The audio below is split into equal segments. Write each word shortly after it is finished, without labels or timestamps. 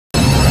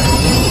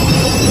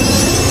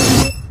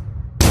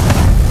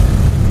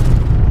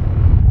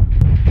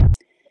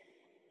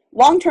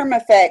long-term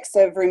effects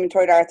of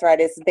rheumatoid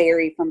arthritis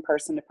vary from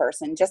person to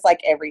person, just like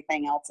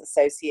everything else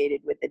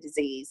associated with the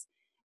disease.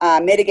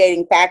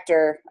 Mitigating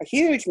factor, a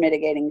huge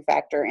mitigating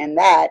factor in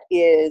that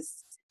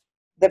is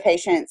the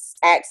patient's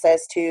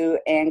access to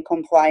and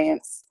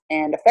compliance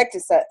and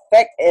effectiveness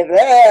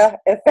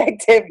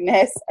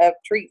of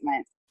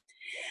treatment.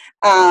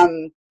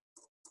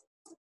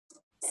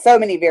 So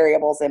many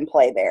variables in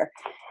play there.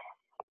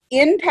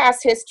 In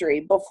past history,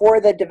 before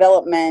the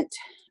development,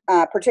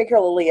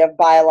 particularly of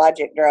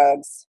biologic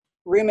drugs,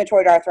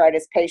 rheumatoid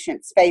arthritis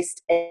patients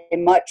faced a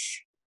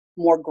much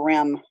more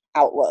grim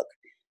outlook.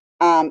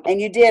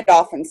 And you did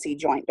often see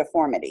joint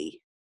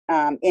deformity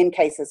in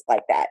cases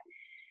like that.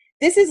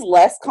 This is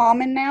less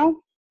common now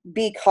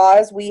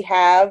because we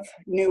have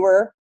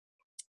newer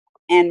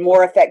and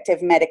more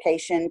effective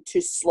medication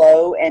to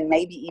slow and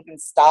maybe even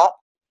stop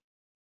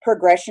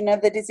progression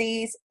of the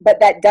disease, but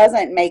that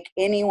doesn't make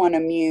anyone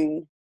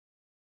immune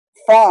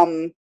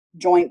from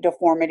joint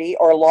deformity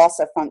or loss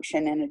of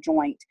function in a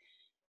joint.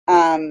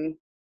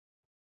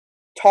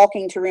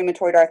 Talking to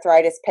rheumatoid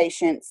arthritis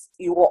patients,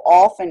 you will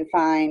often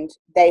find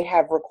they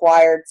have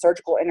required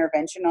surgical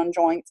intervention on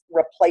joints,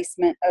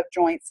 replacement of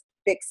joints,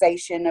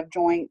 fixation of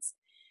joints.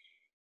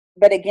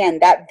 But again,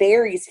 that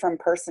varies from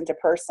person to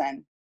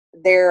person.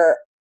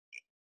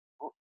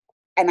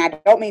 And I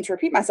don't mean to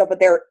repeat myself, but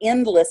there are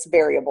endless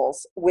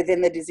variables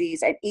within the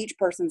disease and each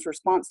person's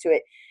response to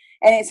it.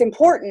 And it's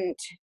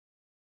important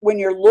when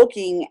you're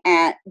looking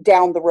at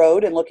down the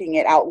road and looking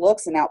at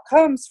outlooks and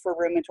outcomes for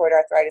rheumatoid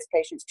arthritis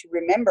patients to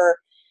remember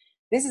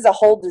this is a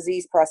whole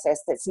disease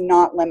process that's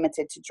not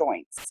limited to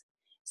joints.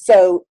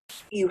 So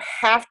you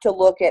have to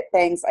look at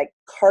things like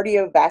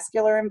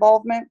cardiovascular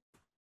involvement.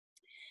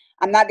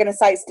 I'm not going to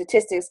cite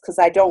statistics because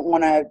I don't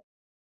want to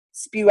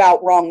spew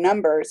out wrong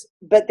numbers,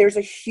 but there's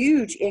a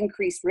huge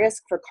increased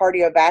risk for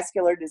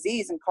cardiovascular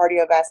disease and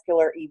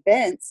cardiovascular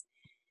events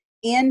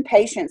in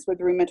patients with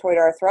rheumatoid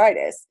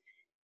arthritis.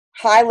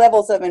 High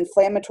levels of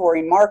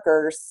inflammatory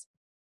markers,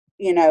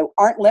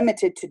 aren't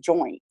limited to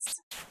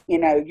joints.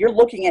 You're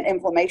looking at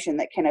inflammation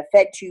that can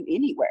affect you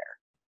anywhere,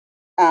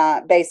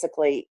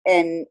 basically.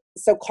 And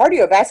so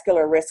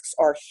cardiovascular risks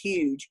are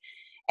huge.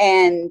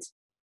 And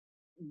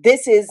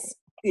this is,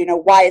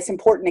 why it's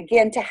important,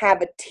 again, to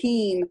have a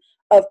team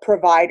of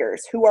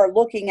providers who are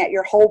looking at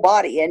your whole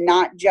body and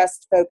not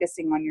just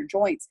focusing on your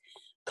joints.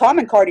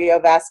 Common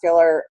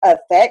cardiovascular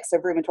effects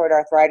of rheumatoid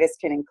arthritis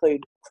can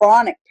include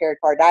chronic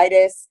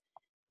pericarditis,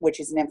 which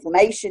is an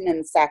inflammation in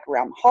the sac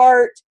around the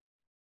heart,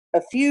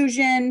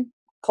 effusion,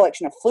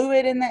 collection of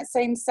fluid in that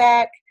same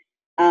sac,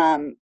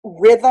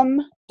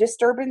 rhythm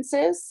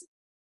disturbances,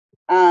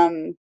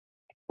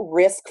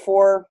 risk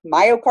for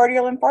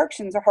myocardial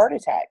infarctions or heart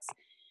attacks.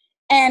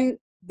 And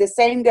the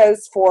same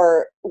goes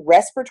for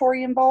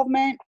respiratory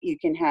involvement. You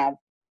can have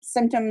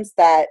symptoms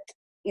that,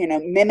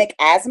 mimic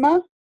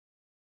asthma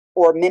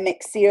or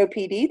mimic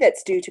COPD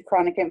that's due to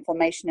chronic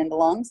inflammation in the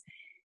lungs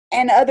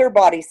and other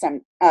body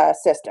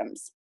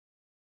systems.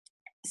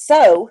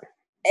 So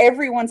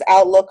everyone's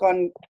outlook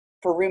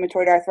for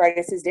rheumatoid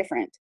arthritis is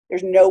different.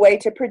 There's no way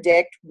to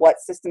predict what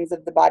systems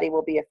of the body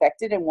will be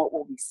affected and what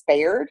will be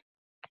spared.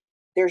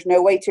 There's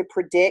no way to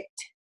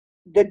predict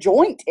the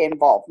joint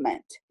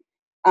involvement.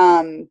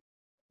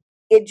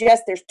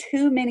 There's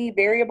too many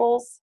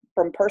variables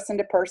from person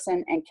to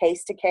person and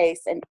case to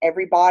case, and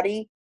every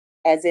body,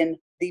 as in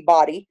the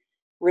body,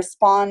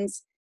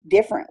 responds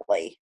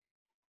differently.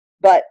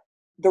 But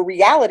the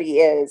reality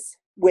is,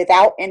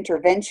 without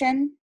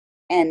intervention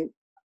and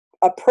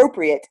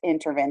appropriate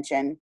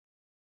intervention,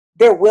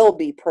 there will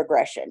be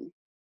progression.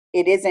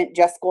 It isn't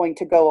just going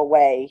to go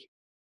away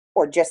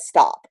or just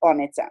stop on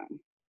its own.